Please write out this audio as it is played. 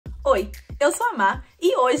Oi, eu sou a Má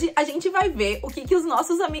e hoje a gente vai ver o que os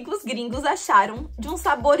nossos amigos gringos acharam de uns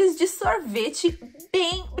sabores de sorvete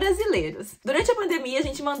bem brasileiros. Durante a pandemia, a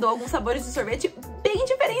gente mandou alguns sabores de sorvete bem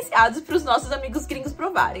diferenciados para os nossos amigos gringos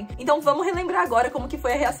provarem. Então vamos relembrar agora como que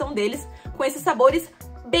foi a reação deles com esses sabores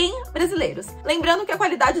bem brasileiros. Lembrando que a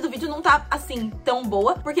qualidade do vídeo não tá, assim, tão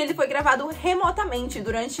boa, porque ele foi gravado remotamente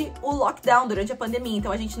durante o lockdown, durante a pandemia,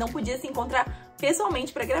 então a gente não podia se encontrar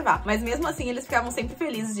pessoalmente pra gravar. Mas mesmo assim, eles ficavam sempre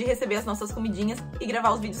felizes de receber as nossas comidinhas e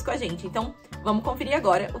gravar os vídeos com a gente. Então, vamos conferir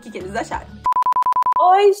agora o que eles acharam.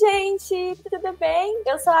 Oi, gente, tudo bem?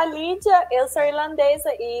 Eu sou a Lídia, eu sou irlandesa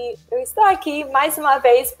e eu estou aqui mais uma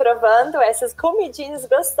vez provando essas comidinhas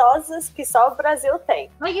gostosas que só o Brasil tem.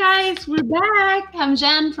 Hi guys, we're back! I'm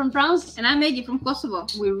Jan from France and I'm Maggie from Kosovo.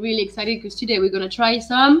 We're really excited because today we're gonna try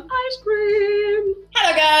some ice cream!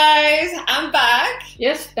 Hello guys, I'm back!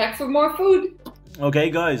 Yes, back for more food. Okay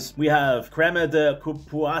guys, we have crema de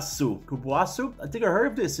cupuaçu. Cupuaçu? I think I heard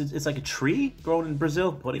of this. It's like a tree grown in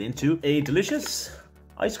Brazil. Put it into a delicious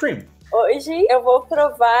ice cream. Hoje eu vou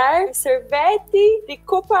provar sorvete de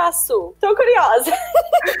cupuaçu. Tô curiosa.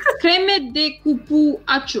 Creme de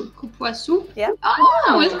cupuaçu. Cupuaçu? Yeah.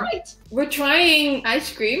 Oh, it's right. We're trying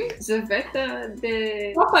ice cream, sorvete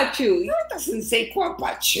de cupuaçu. It doesn't say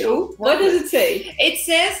cupuaçu. What does it say? It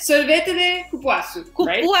says sorvete de cupuaçu.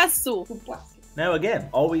 Right? Cupuaçu. Cupuaçu. Now again,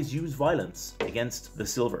 always use violence against the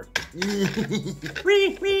silver.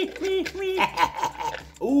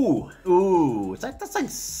 Ooh, it's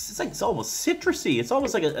like almost citrusy. It's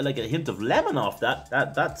almost like a hint of lemon off that.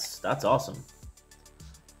 That's awesome.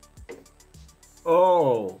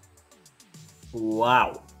 Oh,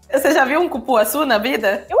 wow. Você já viu um cupuaçu na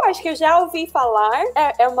vida? Eu acho que eu já ouvi falar.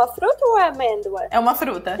 É uma fruta ou é amêndoa? É uma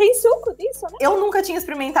fruta. Tem suco disso, né? Eu nunca tinha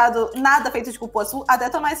experimentado nada feito de cupuaçu até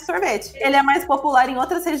tomar esse sorvete. Ele é mais popular em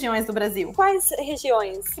outras regiões do Brasil. Quais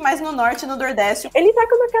regiões? Mais no norte e no nordeste. Ele tá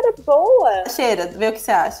com uma cara boa. Cheira, vê o que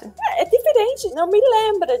você acha. É diferente, não me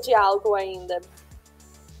lembra de algo ainda.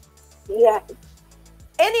 Yeah.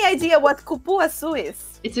 Any idea what cupuaçu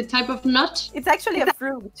is? It's a type of nut. It's actually a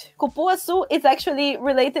fruit. Cupuaçu is actually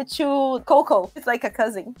related to cocoa. It's like a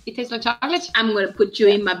cousin. It tastes like chocolate. I'm gonna put you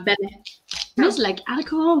in my belly. Smells like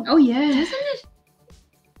alcohol. Oh yeah, doesn't it?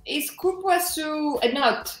 Is cupuaçu a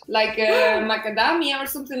nut? Like a macadamia or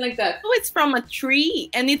something like that? Oh, it's from a tree,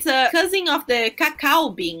 and it's a cousin of the cacao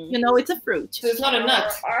bean. You know, it's a fruit. So it's not a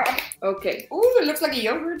nut. Okay. Ooh, it looks like a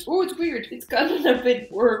yogurt. Ooh, it's weird. It's gotten a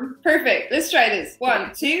bit warm. Perfect. Let's try this.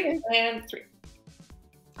 1, 2, and 3.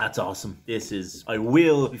 That's awesome. I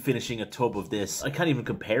will be finishing a tub of this. I can't even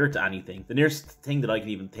compare it to anything. The nearest thing that I can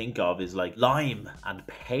even think of is like lime and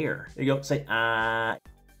pear. There you go. Say,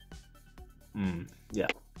 yeah.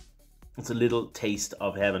 It's a little taste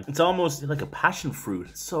of heaven. It's almost like a passion fruit.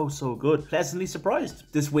 It's so good. Pleasantly surprised.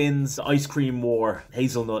 This wins the ice cream war.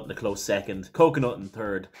 Hazelnut in a close second. Coconut in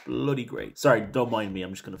third. Bloody great. Sorry, don't mind me.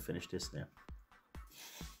 I'm just gonna finish this now.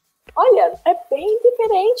 Olha, é bem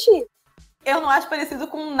diferente. Eu não acho parecido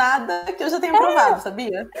com nada que eu já tenho provado,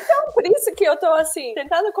 sabia? Então, por isso que eu tô assim,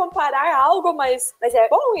 tentando comparar algo, mas é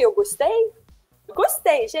bom e eu gostei.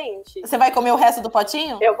 Gostei, gente. Você vai comer o resto do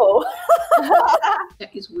potinho? Eu vou.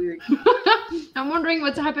 That is weird. I'm wondering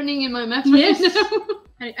what's happening in my mouth right now.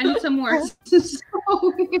 I need some more. This is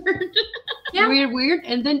so weird. Yeah. Weird,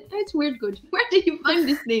 and then it's weird good. Where did you find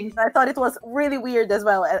these things? I thought it was really weird as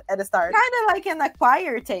well at the start. Kind of like an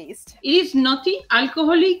acquired taste. It is nutty,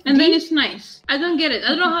 alcoholic, and then it's nice. I don't get it. I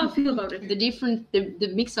don't know how I feel about it.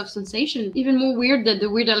 The mix of sensation, even more weird than the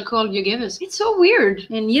weird alcohol you gave us. It's so weird,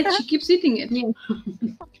 and yet she keeps eating it.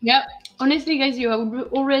 Yeah. Honestly, guys, you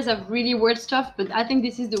always have really weird stuff, but I think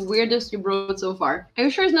this is the weirdest you brought so far. Are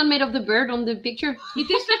you sure it's not made of the bird on the picture? It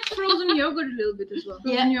tastes like frozen yogurt a little bit as well.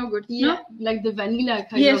 Frozen yogurt. Yeah. No? Like the vanilla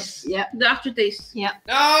kind of. Yes. Yeah. The aftertaste. Yeah.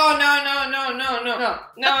 No.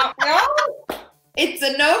 It's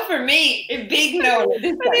a no for me. A big no.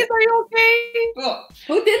 Denise, are you okay? Oh,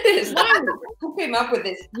 who did this? Who came up with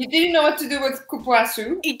this? You didn't know what to do with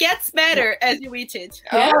cupuaçu? It gets better as you eat it.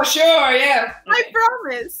 Oh, sure, yeah. I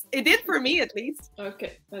promise. It did for me, at least.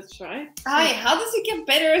 Okay, let's try. Hi, how does it get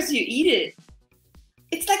better as you eat it?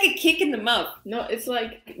 It's like a kick in the mouth. No, it's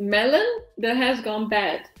like melon that has gone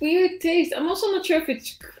bad. Weird taste. I'm also not sure if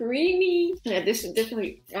it's creamy. Yeah, this is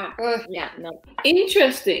definitely... yeah, no.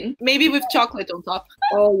 Interesting. Maybe with chocolate on top.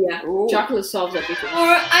 Oh, yeah. Ooh. Chocolate solves everything.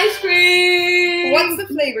 More ice cream! What's the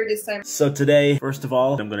flavor this time? So today, first of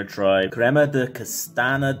all, I'm gonna try crema de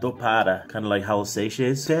castanha do Pará. Kind of like how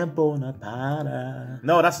Seixas. Tempo na para.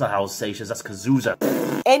 No, that's not how Seixas. That's Cazuza.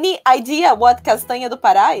 Any idea what castanha do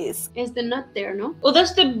Pará is? Is the nut there, no? Oh,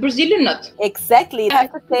 that's the Brazilian nut. Exactly. I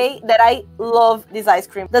have to say that I love this ice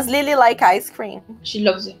cream. Does Lily like ice cream? She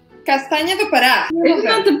loves it. Castanha do Pará. Isn't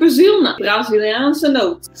that the Brazil nut? Brasileiros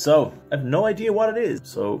note. So, I have no idea what it is.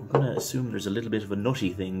 So, I'm gonna assume there's a little bit of a nutty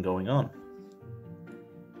thing going on.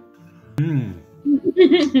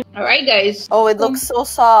 Alright, guys. Oh, it looks so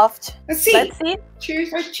soft. Let's see. Let's see. Cheers.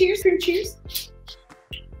 Cheers. Cheers.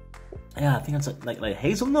 Yeah, I think it's like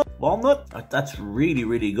hazelnut, walnut. That's really,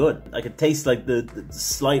 really good. I could taste like the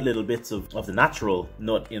slight little bits of the natural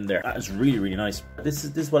nut in there. That is really, really nice. This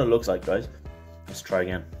is what it looks like, guys. Let's try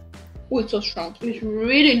again. Oh, it's so strong. It's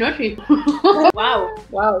really nutty. Wow.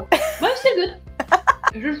 But it's still good.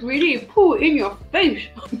 It's just really poo in your face.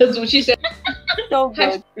 That's what she said. So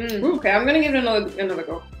good. Okay, I'm gonna give it another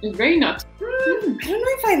go. It's very nut. I don't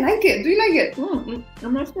know if I like it. Do you like it?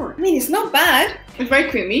 I'm not sure. I mean, it's not bad. It's very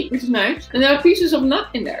creamy, which is nice. And there are pieces of nut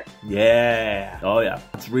in there. Yeah. Oh yeah,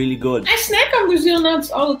 it's really good. I snack on Brazil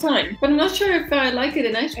nuts all the time, but I'm not sure if I like it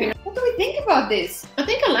in ice cream. What do we think about this? I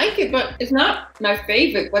think I like it, but it's not my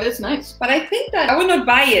favorite, but it's nice. But I think that I would not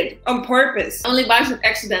buy it on purpose. I only buy it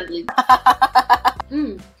accidentally.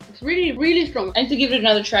 It's really, really strong. I need to give it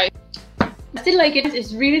another try. I still like it.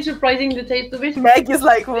 It's really surprising, the taste of it. Meg is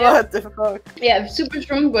like, what the fuck? Yeah, it's super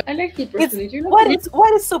strong, but I like it personally. Do you like it?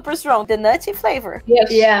 What is super strong? The nutty flavor.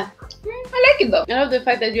 Yes. Yeah. I like it though. I love the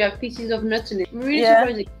fact that you have pieces of nuts in it. Really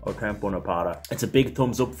surprising. Okay, Bonaparte. It's a big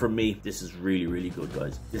thumbs up from me. This is really, really good,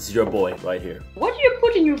 guys. This is your boy right here. What do you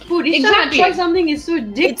put in your food? Each time I try something, it's so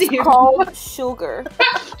addictive. It's called sugar.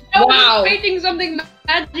 Wow. I'm eating something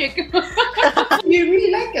magic. You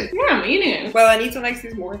really like it? Yeah, I'm eating it. Well, Anita likes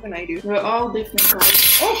this more than I do. We're all different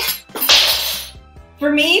kinds. Oh. For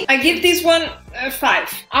me, I give this one a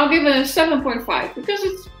 5. I'll give it a 7.5 because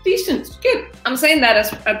it's decent. It's good. I'm saying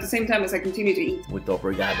that at the same time as I continue to eat. Muito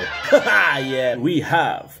obrigado. Yeah, we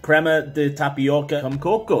have crema de tapioca com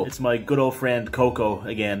coco. It's my good old friend Coco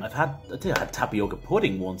again. I think I had tapioca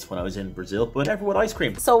pudding once when I was in Brazil, but never with ice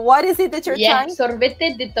cream. So what is it that you're trying?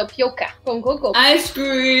 Sorvete de tapioca con coco. Ice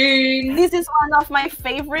cream. This is one of my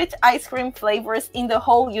favorite ice cream flavors in the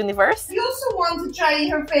whole universe. You also want to try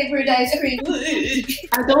her favorite ice cream.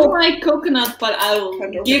 I don't like coconut, but I will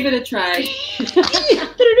give it a try.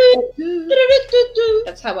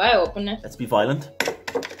 That's how I open it. Let's be violent.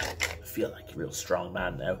 I feel like a real strong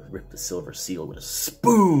man now. Rip the silver seal with a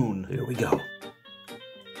spoon. Here we go.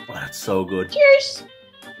 Oh, that's so good. Cheers.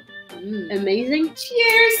 Amazing.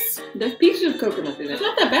 Cheers. There's pieces of coconut in it. It's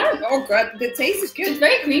not that bad. Oh god, the taste is good. It's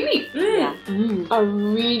very creamy. Yeah. I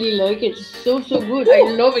really like it. It's so good. I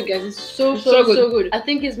love it, guys. It's so good. I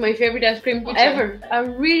think it's my favorite ice cream ever. I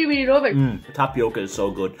really love it. Tapioca is so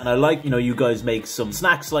good. And I like, you guys make some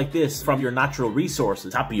snacks like this from your natural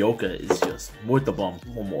resources. Tapioca is just worth the bomb.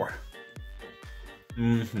 One more.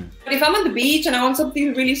 But if I'm on the beach and I want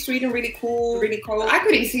something really sweet and really cool, really cold, I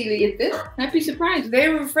could easily eat this. I'd be surprised.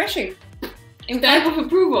 Very refreshing. In type of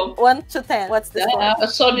approval. 1 to 10. What's the score? A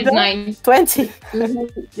solid 9. 20.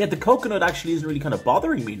 Yeah, the coconut actually isn't really kind of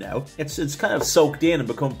bothering me now. It's kind of soaked in and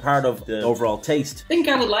become part of the overall taste. I think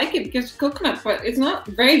I would like it because it's coconut, but it's not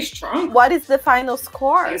very strong. What is the final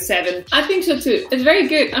score? A 7. I think so too. It's very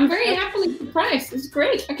good. I'm very happily surprised. It's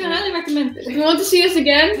great. I can highly recommend it. If you want to see us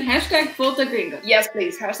again, hashtag Volta Gringos. Yes,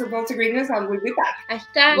 please. Hashtag Volta Gringos and we'll be back.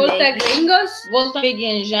 Hashtag Volta Gringos. Volta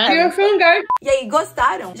Viajar. You're from guys. E aí,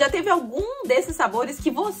 gostaram? Já teve algum desses sabores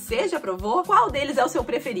que você já provou? Qual deles é o seu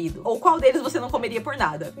preferido? Ou qual deles você não comeria por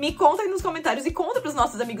nada? Me conta aí nos comentários e conta pros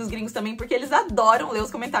nossos amigos gringos também, porque eles adoram ler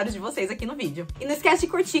os comentários de vocês aqui no vídeo. E não esquece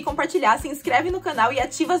de curtir, compartilhar, se inscreve no canal e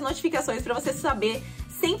ativa as notificações pra você saber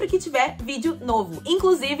sempre que tiver vídeo novo.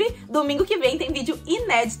 Inclusive, domingo que vem tem vídeo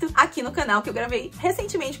inédito aqui no canal que eu gravei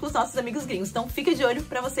recentemente com os nossos amigos gringos. Então fica de olho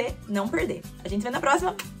pra você não perder. A gente se vê na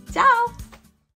próxima. Tchau!